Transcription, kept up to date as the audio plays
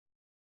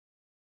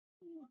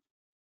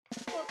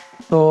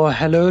So,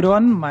 hello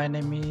everyone, my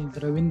name is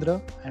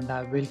Ravindra and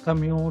I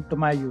welcome you to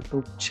my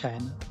YouTube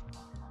channel.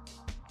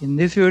 In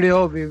this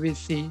video, we will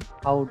see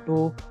how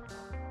to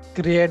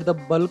create the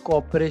bulk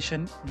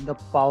operation in the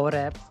Power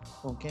Apps,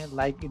 okay,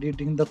 like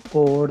editing the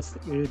codes,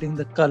 editing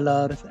the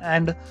colors,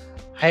 and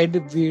hide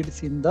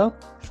widgets in the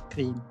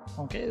screen.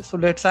 Okay, so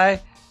let's I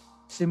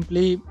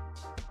simply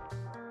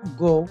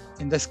go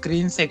in the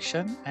screen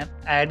section and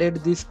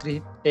added the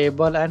screen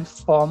table and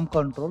form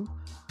control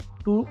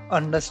to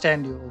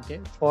understand you.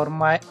 Okay, for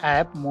my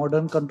app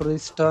modern control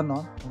is turned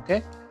on.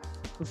 Okay,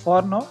 so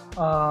for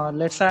now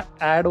let's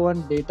add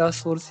one data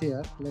source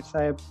here. Let's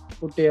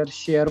put here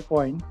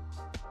SharePoint,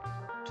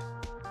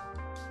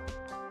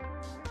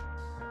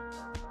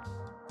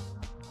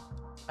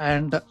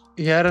 and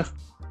here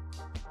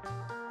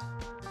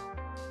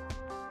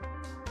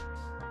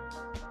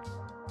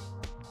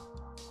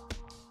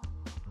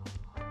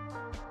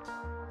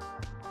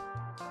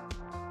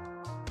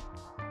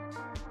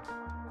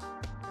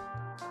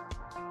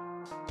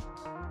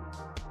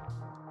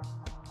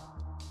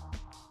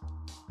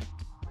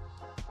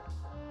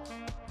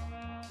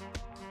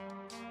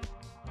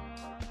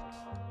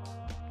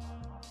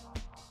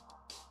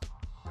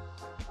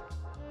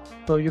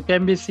so you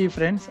can be see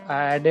friends,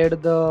 I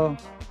added the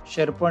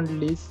SharePoint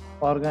list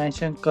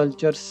organization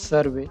culture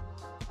survey.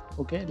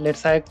 Okay,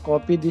 let's I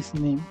copy this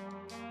name.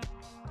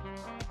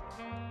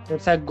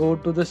 Let's I go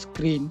to the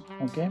screen.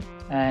 Okay,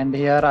 and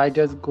here I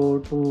just go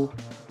to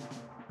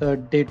the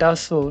data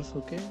source.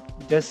 Okay,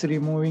 just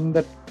removing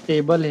the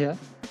table here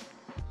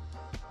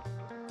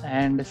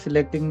and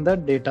selecting the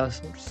data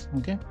source.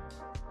 Okay,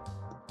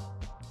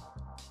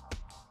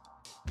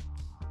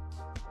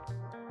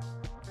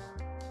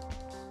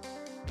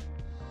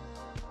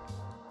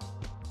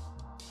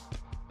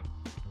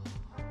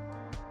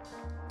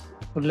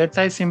 so let's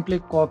I simply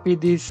copy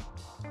this.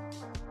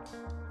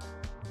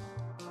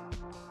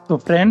 So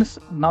friends,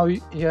 now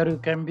here you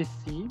can be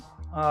see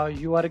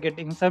you are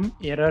getting some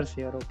errors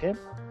here. Okay,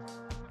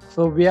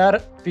 so we are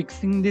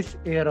fixing these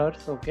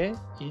errors. Okay,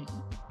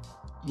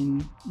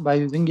 in by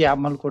using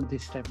YAML code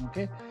this time.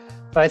 Okay,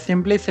 so I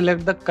simply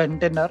select the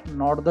container,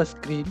 not the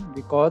screen,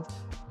 because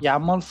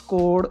YAML's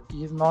code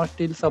is not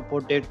still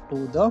supported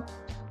to the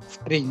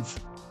screens.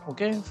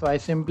 Okay, so I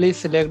simply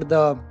select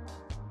the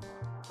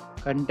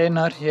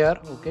container here.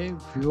 Okay,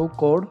 view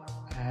code,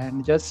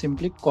 and just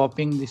simply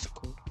copying this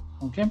code.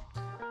 Okay,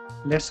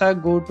 let's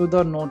go to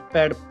the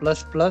notepad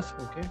plus plus.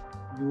 Okay,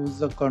 use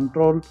the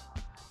control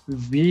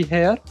V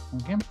here.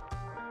 Okay,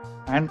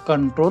 and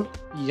control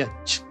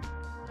H.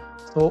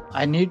 So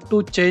I need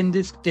to change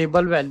this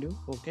table value.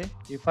 Okay,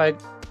 if I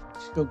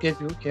showcase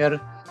you here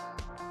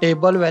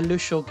table value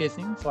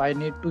showcasing, so I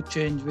need to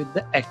change with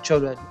the actual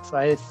value. So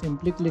I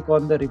simply click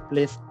on the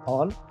replace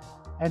all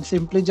and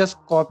simply just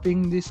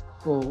copying this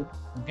code.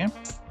 Okay,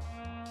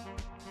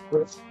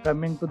 so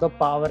coming to the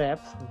Power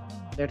Apps. Okay.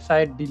 Let's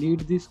I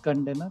delete this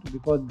container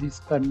because this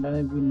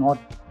container will not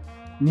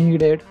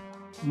needed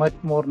much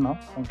more now.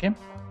 Okay,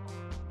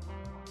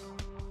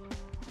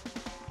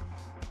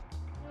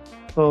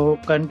 so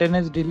container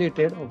is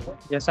deleted. Okay,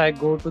 yes, I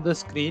go to the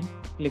screen,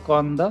 click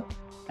on the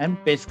and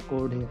paste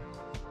code here.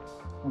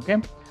 Okay,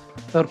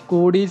 so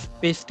code is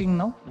pasting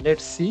now.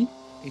 Let's see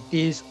it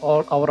is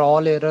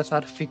all errors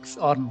are fixed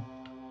or not.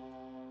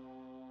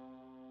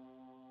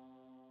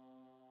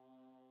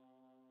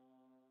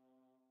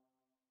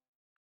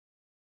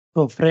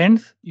 So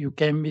friends, you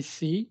can be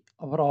see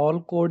our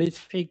all code is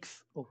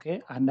fixed.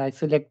 Okay, and I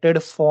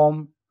selected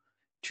form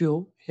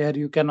 2. Here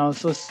you can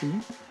also see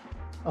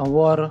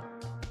our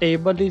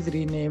table is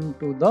renamed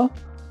to the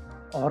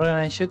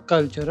organization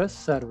cultural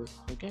survey.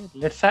 Okay,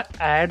 let's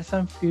add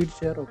some feeds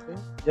here. Okay,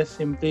 just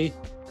simply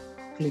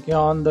click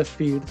on the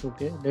feeds.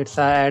 Okay, let's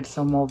add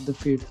some of the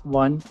feeds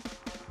 1,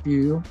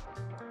 2,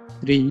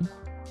 3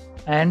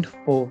 and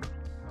 4.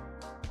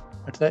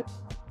 Let's add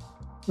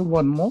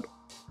one more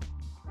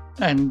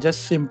and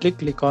just simply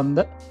click on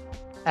the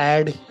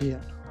add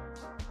here.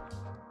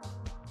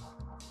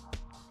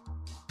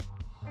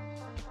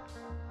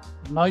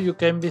 Now you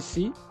can be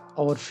see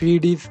our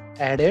feed is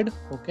added.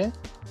 Okay,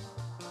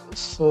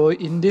 so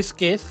in this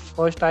case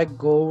first I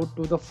go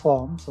to the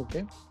forms.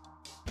 Okay,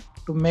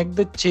 to make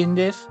the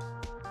changes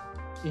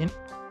in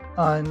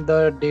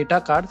the data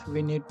cards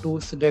we need to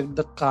select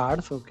the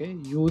cards. Okay,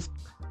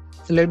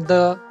 select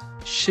the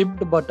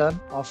shift button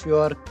of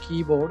your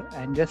keyboard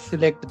and just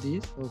select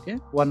these. Okay,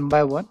 one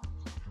by one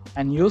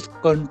and use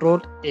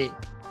Control A,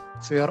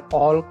 so your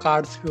all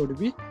cards should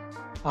be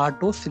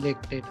auto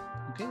selected.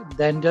 Okay,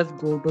 then just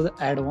go to the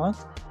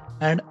advanced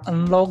and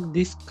unlock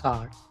this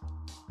card.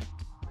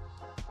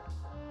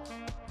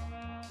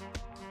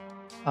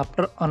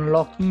 After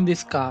unlocking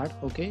this card,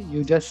 okay,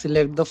 you just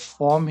select the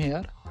form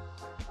here,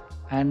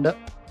 and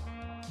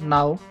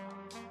now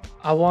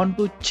I want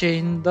to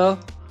change the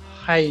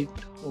height.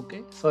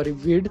 Okay, sorry,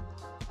 width.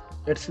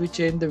 Let's we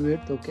change the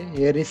width. Okay,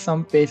 here is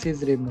some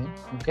pages remain.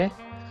 Okay,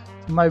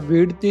 my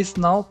width is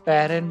now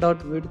parent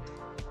dot width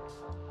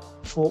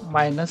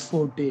minus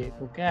 48.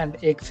 Okay, and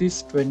x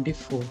is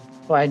 24.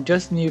 So I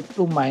just need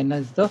to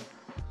minus the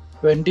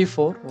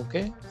 24.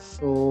 Okay,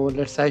 so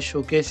let's I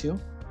showcase you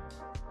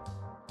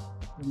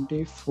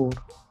 24.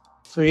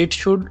 So it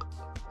should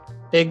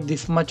take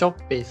this much of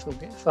space.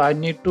 Okay, so I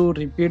need to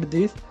repeat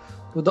this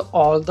to the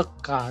all the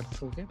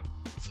cards. Okay,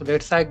 so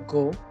let's I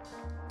go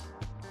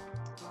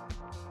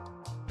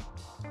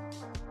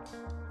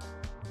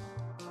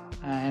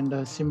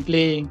and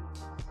simply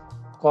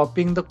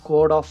copying the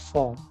code of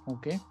form.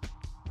 Okay,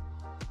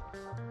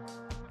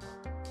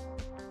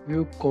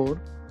 view code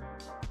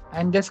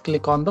and just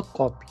click on the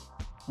copy.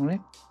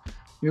 Right,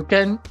 you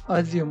can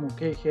assume,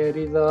 okay, here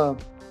is a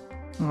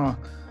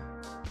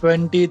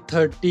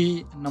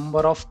 20-30 number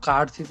of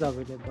cards is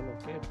available.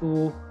 Okay,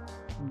 to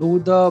do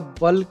the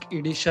bulk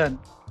edition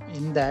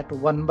in that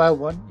one by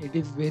one, it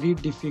is very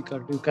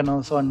difficult, you can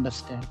also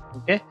understand.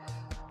 Okay,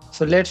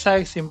 so let's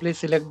I simply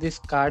select this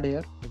card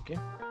here. Okay,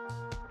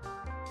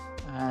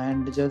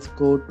 and just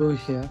go to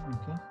here.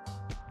 Okay,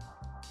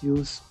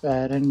 use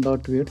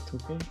parent.width.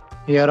 Okay,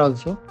 here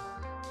also,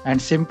 and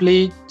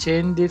simply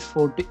change this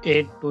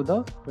 48 to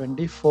the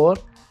 24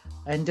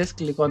 and just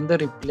click on the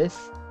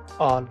replace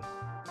all.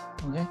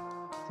 Okay,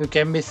 so you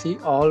can be see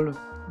all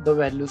the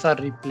values are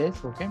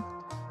replaced. Okay,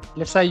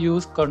 let's I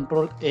use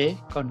Control A,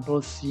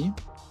 Control C,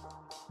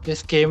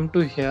 just came to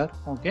here.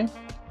 Okay,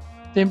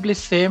 simply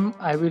same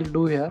I will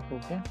do here.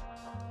 Okay,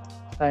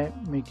 I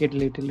make it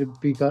little bit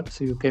bigger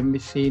so you can be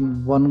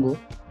seen one go.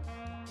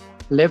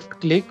 Left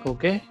click.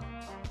 Okay,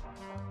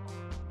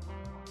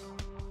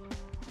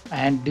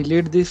 and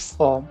delete this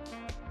form.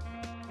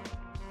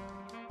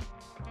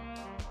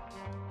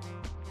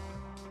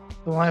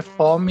 So my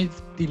form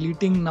is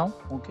deleting now.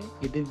 Okay,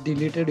 it is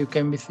deleted, you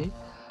can be see.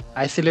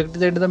 I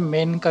selected the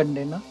main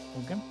container.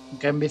 Okay, you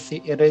can be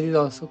see error is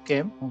also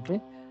came. Okay,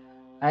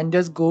 and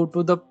just go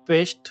to the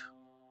paste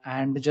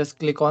and just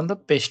click on the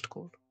paste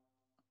code.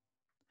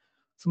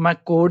 So my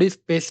code is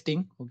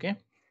pasting. Okay,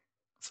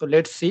 so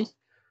let's see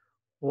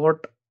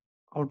what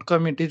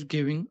outcome it is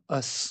giving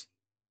us.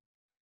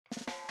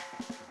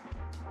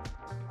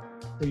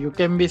 So you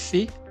can be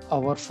see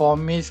our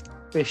form is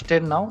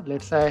pasted now.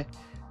 Let's I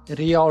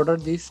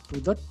reorder this to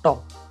the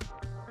top.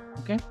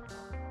 Okay,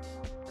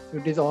 so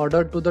it is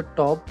ordered to the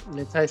top.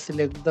 Let's I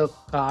select the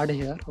card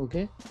here.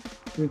 Okay,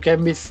 you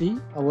can be see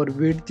our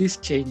width is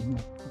changing.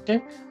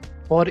 Okay,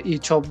 for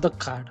each of the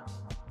card.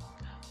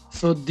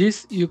 So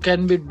this you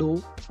can be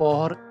do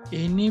for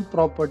any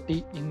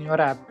property in your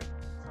app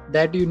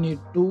that you need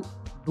to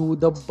do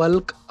the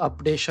bulk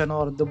updation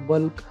or the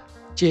bulk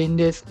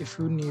changes if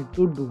you need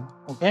to do.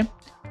 Okay,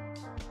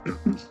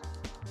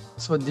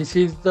 so this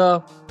is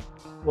the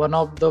one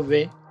of the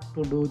way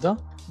to do the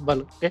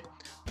bulk. Okay,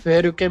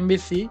 where you can be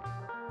see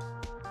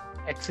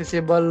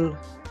accessible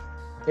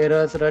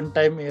errors,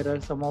 runtime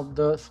errors, some of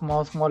the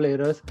small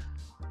errors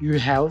you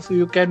have, so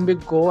you can be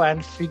go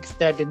and fix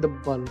that in the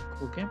bulk.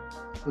 Okay,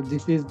 so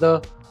this is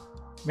the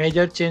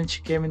major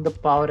change came in the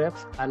Power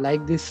Apps. I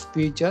like this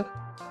feature.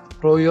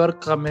 Throw your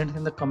comments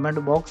in the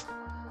comment box,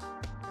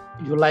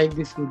 you like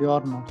this video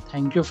or not.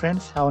 Thank you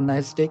friends, have a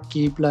nice day,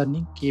 keep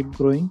learning, keep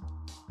growing.